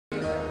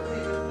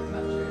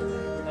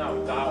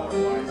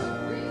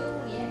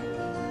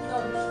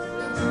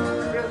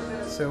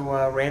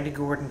So Randy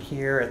Gordon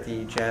here at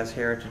the Jazz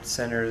Heritage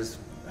Center's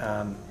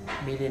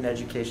Media and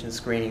Education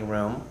Screening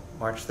Room,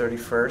 March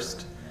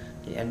 31st,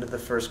 the end of the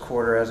first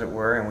quarter as it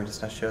were, and we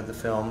just now showed the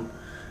film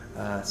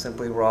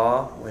Simply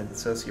Raw with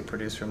associate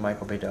producer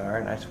Michael Bedar.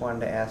 And I just wanted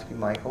to ask you,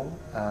 Michael,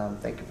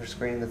 thank you for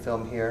screening the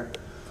film here.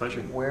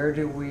 Pleasure. Where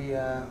do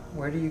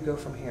you go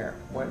from here?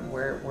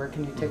 Where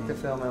can you take the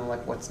film, and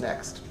like what's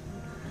next?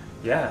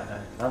 Yeah,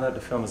 now that the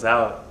film is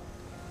out,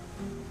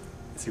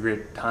 it's a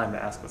great time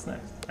to ask what's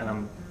next. And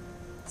I'm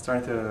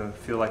starting to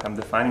feel like I'm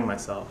defining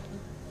myself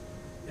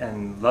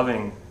and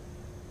loving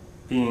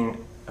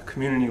being a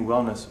community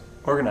wellness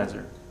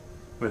organizer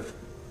with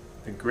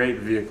the great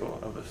vehicle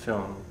of the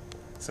film,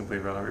 Simply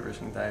Raw,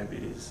 Reversing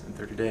Diabetes in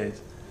 30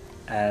 Days,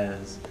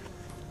 as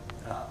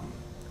a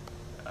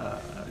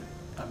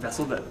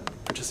vessel that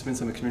participants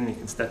in the community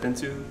can step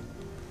into,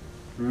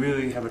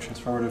 really have a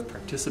transformative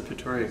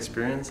participatory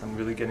experience. I'm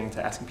really getting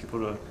to asking people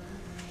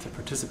to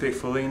participate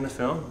fully in the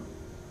film,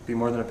 be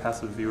more than a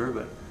passive viewer,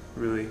 but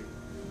really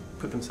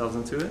put themselves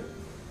into it.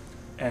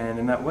 And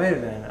in that way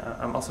then,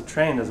 I'm also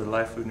trained as a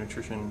live food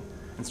nutrition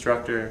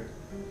instructor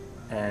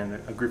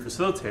and a group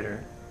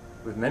facilitator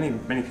with many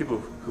people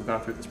who've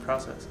gone through this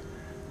process.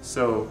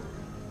 So,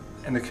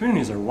 and the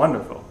communities are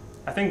wonderful.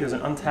 I think there's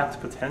an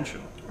untapped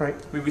potential. Right.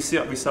 We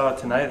saw it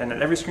tonight, and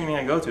at every screening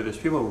I go to, there's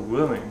people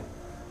willing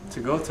to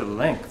go to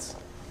lengths,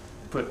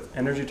 put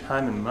energy,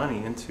 time, and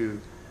money into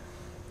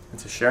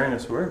sharing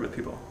this word with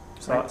people.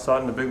 Saw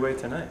it in a big way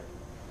tonight.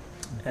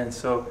 And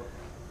so,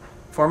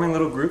 forming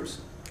little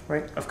groups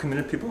of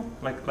committed people,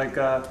 like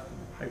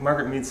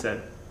Margaret Mead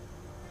said,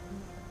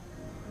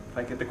 if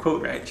I get the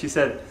quote right, she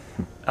said,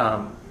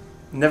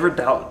 never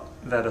doubt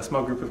that a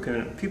small group of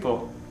committed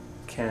people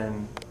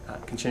can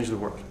change the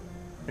world.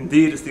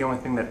 Indeed, it's the only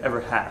thing that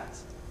ever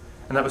has.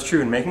 And that was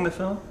true in making the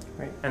film,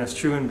 and it's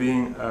true in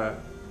being a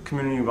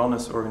community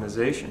wellness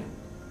organization,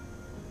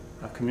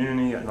 a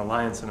community, an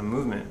alliance, and a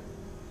movement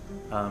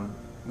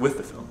with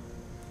the film.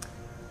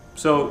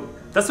 So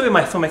that's the way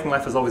my filmmaking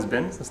life has always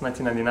been since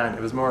 1999.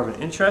 It was more of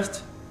an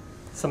interest,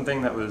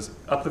 something that was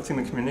uplifting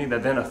the community,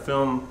 that then a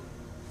film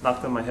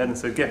knocked on my head and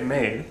said, get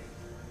made,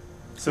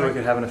 so it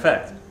could have an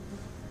effect.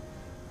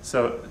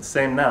 So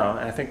same now,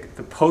 and I think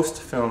the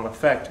post-film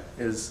effect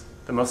is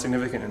the most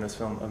significant in this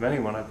film of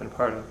anyone I've been a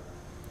part of,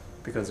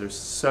 because there's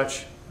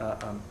such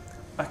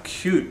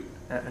acute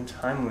and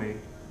timely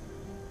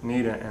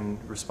need and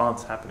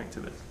response happening to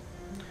this.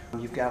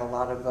 You've got a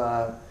lot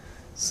of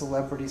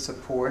celebrity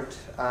support.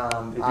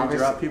 They do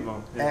draw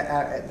people.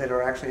 Yeah. That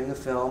are actually in the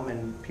film,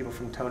 and people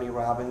from Tony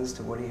Robbins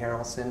to Woody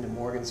Harrelson to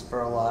Morgan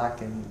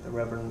Spurlock and the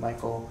Reverend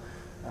Michael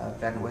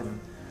Bedar.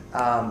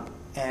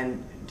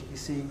 And do you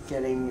see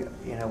getting,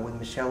 when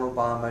Michelle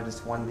Obama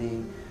just won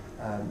the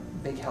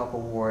Big Help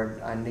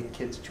Award on Nick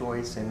Kid's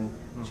Choice, and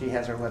she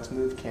has her Let's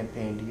Move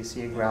campaign, do you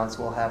see a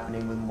groundswell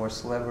happening with more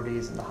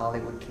celebrities in the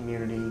Hollywood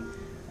community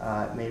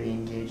maybe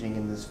engaging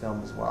in this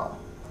film as well?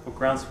 Well,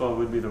 groundswell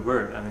would be the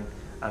word. I mean,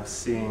 I'm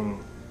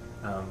seeing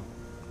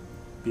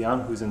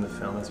beyond who's in the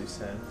film, as you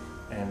said,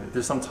 and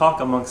there's some talk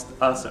amongst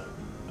us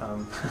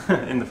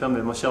in the film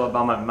that Michelle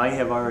Obama might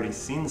have already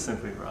seen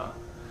Simply Raw,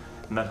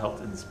 and that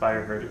helped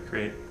inspire her to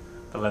create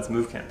the Let's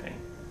Move campaign.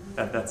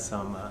 That's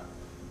some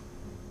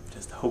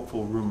just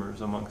hopeful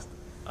rumors amongst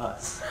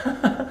us.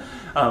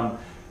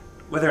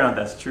 Whether or not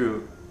that's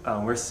true,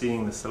 we're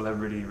seeing the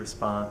celebrity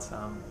response.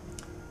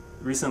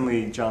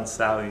 Recently, John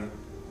Sally,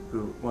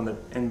 who won the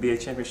NBA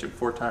championship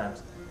 4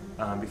 times,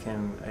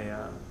 became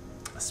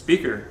a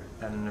speaker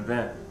at an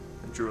event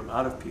that drew a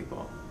lot of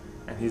people,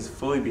 and he's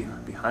fully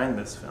behind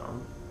this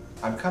film.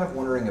 I'm kind of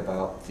wondering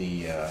about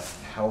the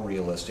how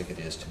realistic it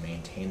is to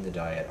maintain the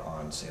diet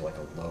on, say, like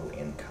a low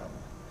income.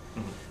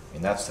 I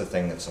mean, that's the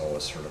thing that's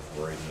always sort of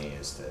worried me,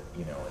 is that,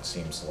 it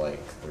seems like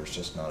there's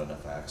just not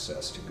enough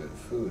access to good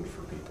food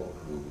for people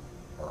who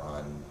are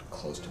on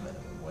close to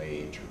minimum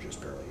wage or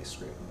just barely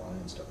scraping by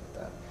and stuff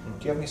like that.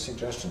 Do you have any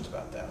suggestions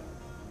about that?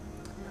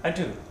 I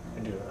do.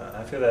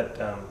 I feel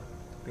that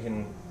we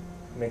can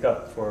make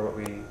up for what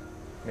we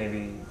may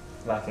be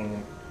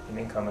lacking in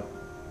income at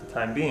the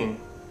time being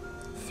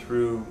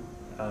through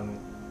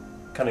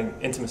kind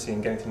of intimacy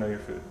and getting to know your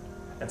food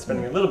and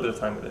spending a little bit of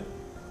time with it.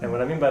 And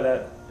what I mean by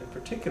that in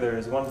particular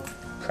is one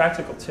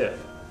practical tip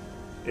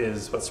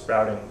is what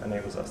sprouting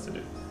enables us to do.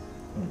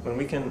 When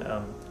we can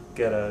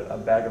get a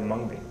bag of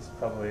mung beans,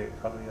 probably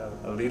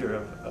a liter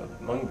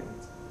of mung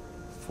beans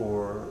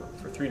for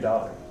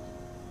 $3,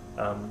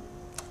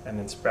 and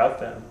then sprout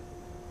them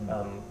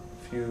a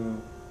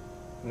few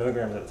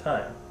milligrams at a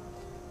time,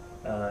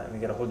 and we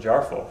get a whole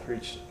jar full for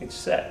each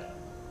set.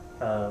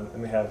 And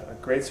we have a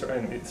great source,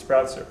 and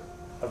sprouts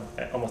of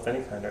almost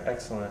any kind are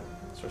excellent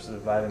sources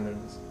of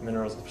vitamins,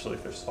 minerals, especially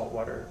if there's salt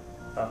water,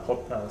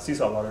 sea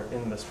salt water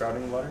in the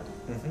sprouting water.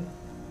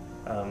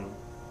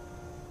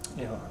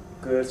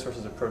 Good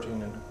sources of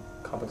protein and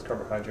complex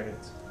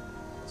carbohydrates.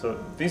 So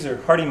these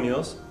are hearty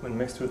meals when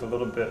mixed with a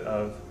little bit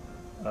of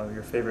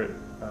your favorite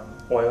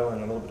oil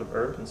and a little bit of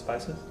herbs and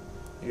spices.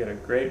 You get a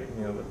great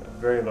meal with a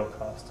very low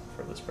cost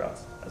for the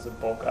sprouts as a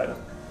bulk item.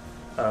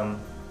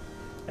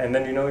 And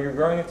then you know you're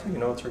growing it too, you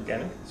know it's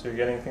organic, so you're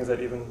getting things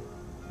that even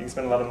you can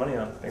spend a lot of money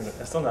on, things that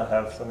and still not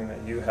have something that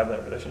you have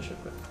that relationship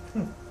with.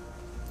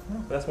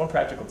 But that's one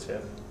practical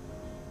tip.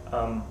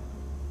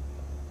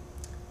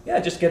 Yeah,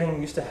 just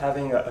getting used to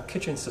having a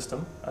kitchen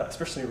system,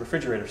 especially a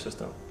refrigerator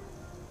system,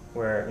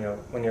 where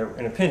when you're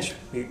in a pinch,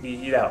 you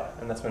eat out,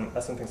 and that's when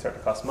things start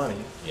to cost money.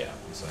 Yeah,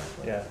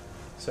 exactly. Yeah,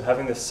 so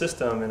having this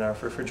system in our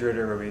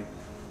refrigerator where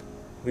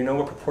we know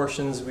what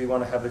proportions we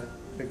want to have the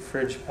big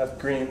fridge have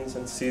greens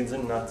and seeds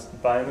and nuts.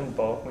 Buy them in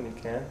bulk when you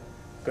can.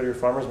 Go to your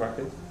farmer's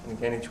market when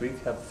you can each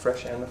week. Have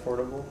fresh and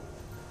affordable.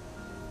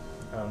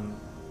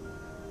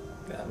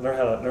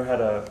 Learn how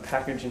to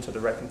package into the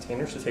right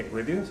containers to take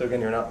with you. So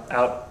again, you're not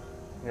out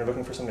and you're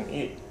looking for something to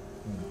eat.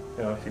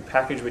 If you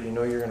package what you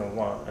know you're going to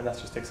want, and that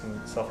just takes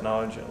some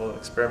self-knowledge and a little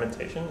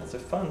experimentation. It's a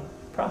fun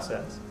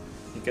process.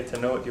 You get to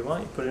know what you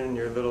want. You put it in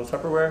your little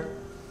Tupperware.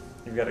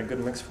 You've got a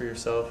good mix for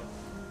yourself.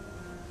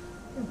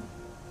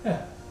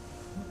 Yeah.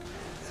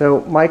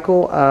 So,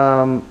 Michael,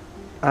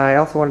 I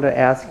also wanted to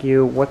ask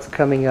you what's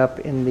coming up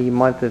in the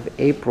month of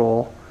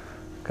April,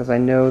 because I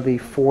know the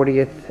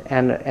 40th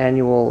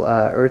annual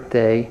Earth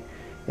Day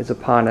is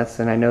upon us,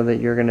 and I know that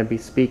you're going to be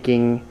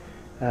speaking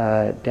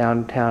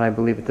downtown, I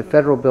believe, at the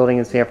Federal Building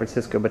in San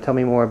Francisco, but tell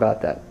me more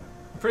about that.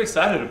 I'm pretty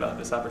excited about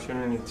this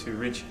opportunity to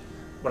reach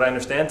what I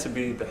understand to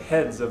be the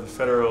heads of the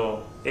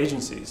federal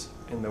agencies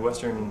in the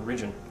Western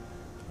region,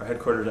 are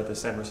headquartered at the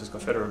San Francisco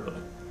Federal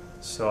Building.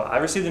 So I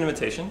received an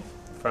invitation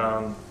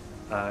from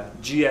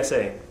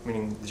GSA,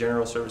 meaning the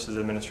General Services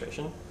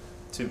Administration,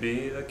 to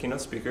be the keynote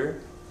speaker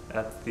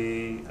at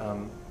the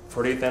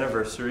 40th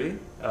anniversary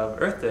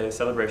of Earth Day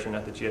celebration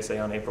at the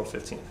GSA on April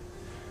 15th.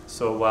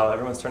 So while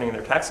everyone's turning in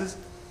their taxes,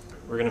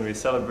 we're going to be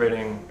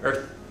celebrating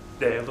Earth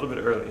Day a little bit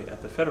early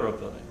at the Federal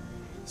Building.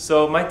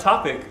 So my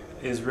topic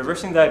is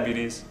reversing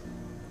diabetes,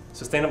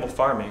 sustainable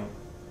farming,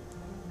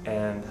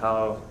 and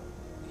how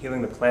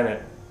healing the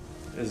planet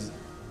is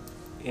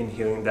in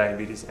healing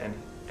diabetes and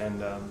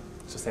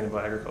sustainable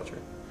agriculture.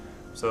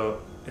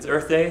 So it's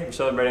Earth Day. We're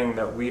celebrating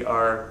that we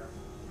are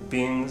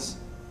beings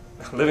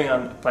living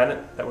on a planet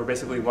that we're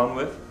basically one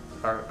with.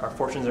 Our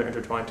fortunes are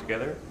intertwined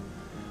together.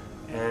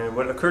 And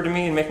what occurred to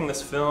me in making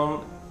this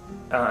film,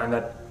 and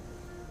that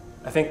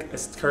I think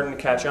it's starting to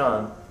catch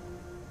on,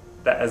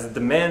 that as the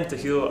demand to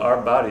heal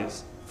our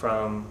bodies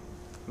from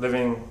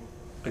living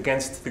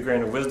against the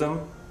grain of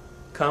wisdom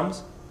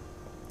comes,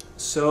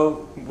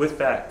 so with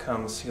that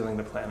comes healing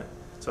the planet.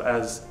 So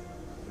as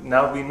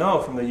now we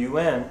know from the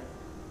UN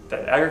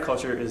that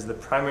agriculture is the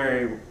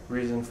primary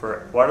reason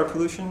for water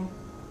pollution,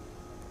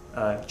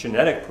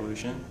 genetic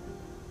pollution,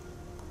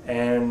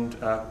 and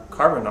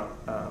carbon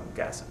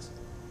gases.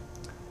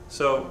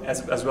 So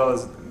as well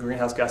as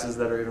greenhouse gases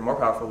that are even more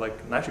powerful,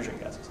 like nitrogen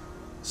gases.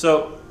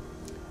 So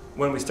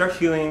when we start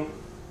healing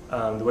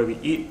the way we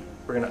eat,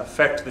 we're going to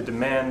affect the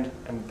demand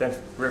and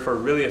therefore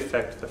really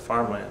affect the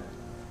farmland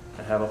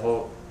and have a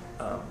whole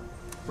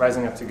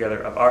rising up together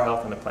of our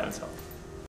health and the planet's health.